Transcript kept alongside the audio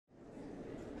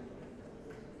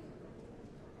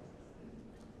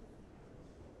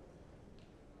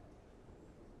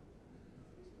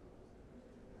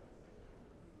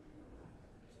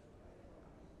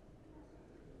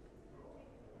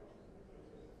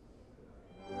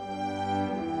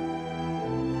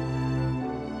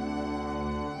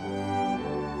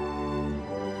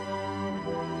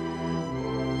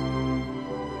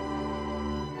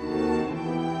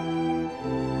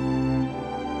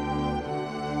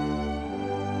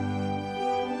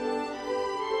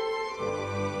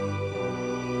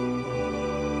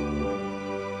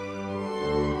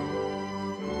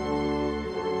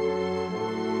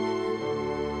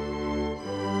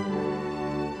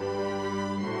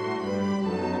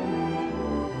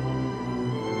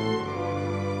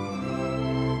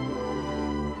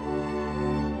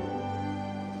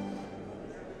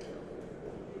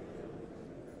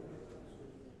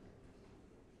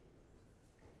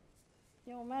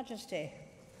Majesty,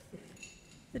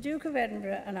 the Duke of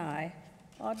Edinburgh and I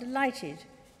are delighted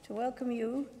to welcome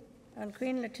you and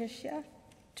Queen Letizia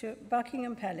to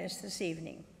Buckingham Palace this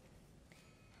evening.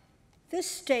 This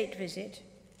state visit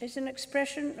is an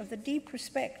expression of the deep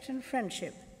respect and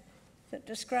friendship that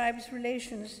describes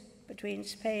relations between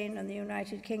Spain and the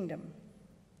United Kingdom.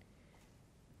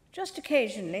 Just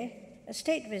occasionally, a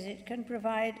state visit can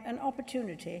provide an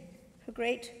opportunity for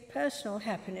great personal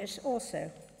happiness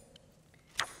also.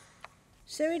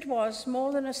 So it was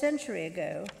more than a century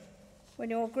ago when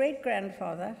your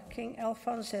great-grandfather, King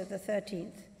Alfonso XIII,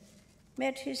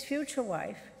 met his future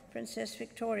wife, Princess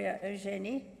Victoria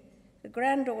Eugenie, the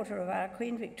granddaughter of our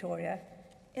Queen Victoria,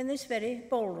 in this very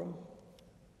ballroom.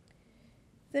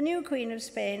 The new Queen of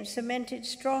Spain cemented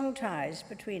strong ties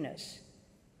between us,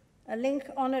 a link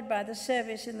honored by the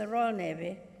service in the Royal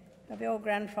Navy of your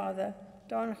grandfather,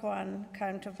 Don Juan,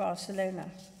 Count of Barcelona.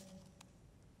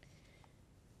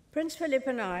 Prince Felipe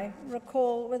and I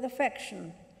recall with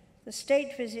affection the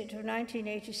state visit of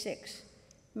 1986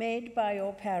 made by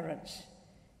your parents,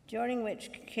 during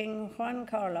which King Juan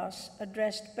Carlos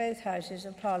addressed both houses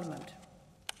of Parliament.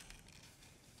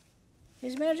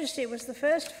 His Majesty was the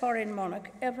first foreign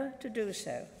monarch ever to do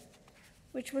so,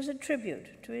 which was a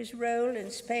tribute to his role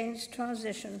in Spain's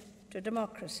transition to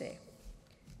democracy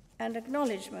and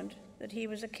acknowledgement that he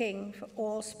was a king for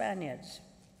all Spaniards.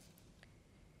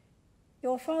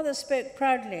 Your father spoke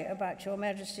proudly about your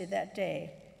Majesty that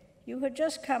day. You had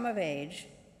just come of age,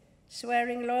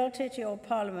 swearing loyalty to your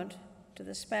Parliament, to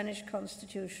the Spanish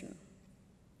Constitution.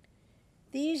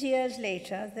 These years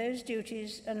later, those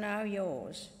duties are now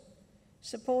yours,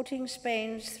 supporting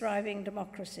Spain's thriving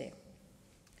democracy.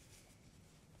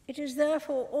 It is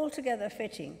therefore altogether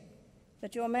fitting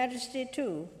that your Majesty,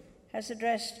 too, has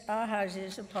addressed our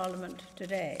Houses of Parliament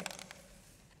today.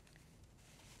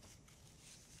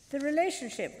 The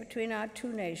relationship between our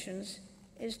two nations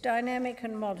is dynamic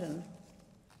and modern.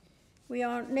 We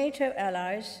are NATO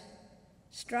allies,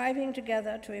 striving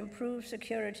together to improve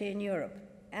security in Europe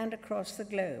and across the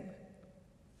globe.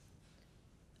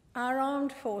 Our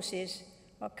armed forces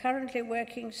are currently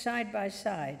working side by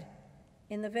side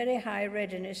in the Very High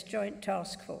Readiness Joint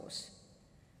Task Force,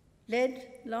 led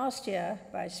last year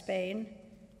by Spain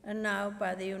and now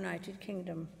by the United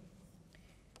Kingdom.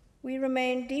 We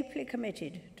remain deeply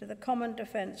committed to the common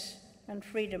defense and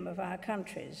freedom of our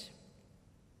countries.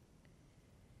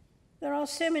 There are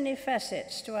so many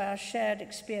facets to our shared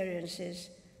experiences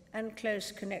and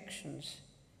close connections.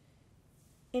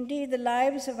 Indeed, the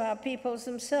lives of our peoples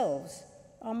themselves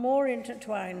are more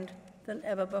intertwined than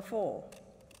ever before.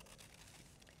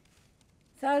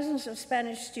 Thousands of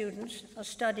Spanish students are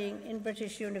studying in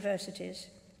British universities,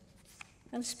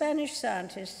 and Spanish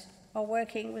scientists are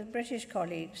working with British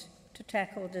colleagues to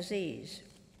tackle disease.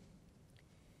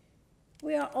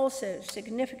 We are also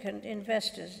significant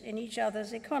investors in each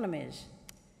other's economies,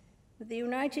 with the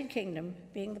United Kingdom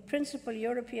being the principal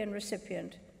European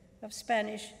recipient of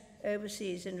Spanish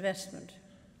overseas investment.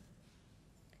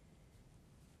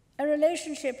 A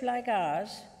relationship like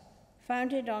ours,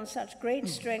 founded on such great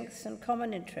strengths and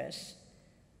common interests,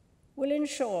 will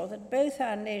ensure that both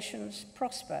our nations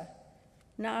prosper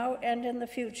now and in the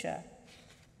future,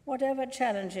 whatever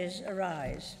challenges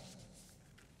arise.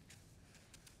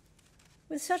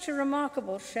 With such a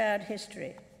remarkable shared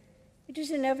history, it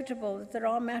is inevitable that there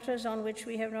are matters on which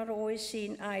we have not always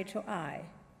seen eye to eye,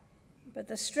 but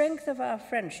the strength of our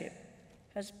friendship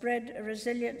has bred a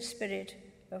resilient spirit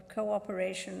of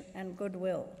cooperation and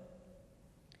goodwill.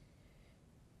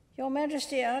 Your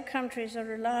Majesty, our countries are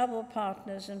reliable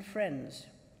partners and friends.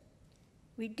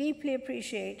 We deeply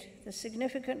appreciate the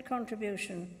significant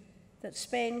contribution that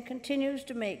Spain continues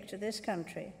to make to this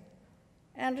country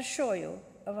and assure you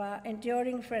of our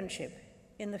enduring friendship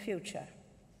in the future.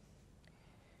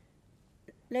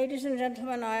 Ladies and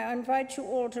gentlemen, I invite you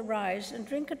all to rise and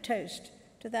drink a toast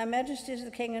to their Majesties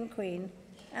the King and Queen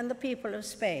and the people of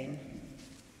Spain.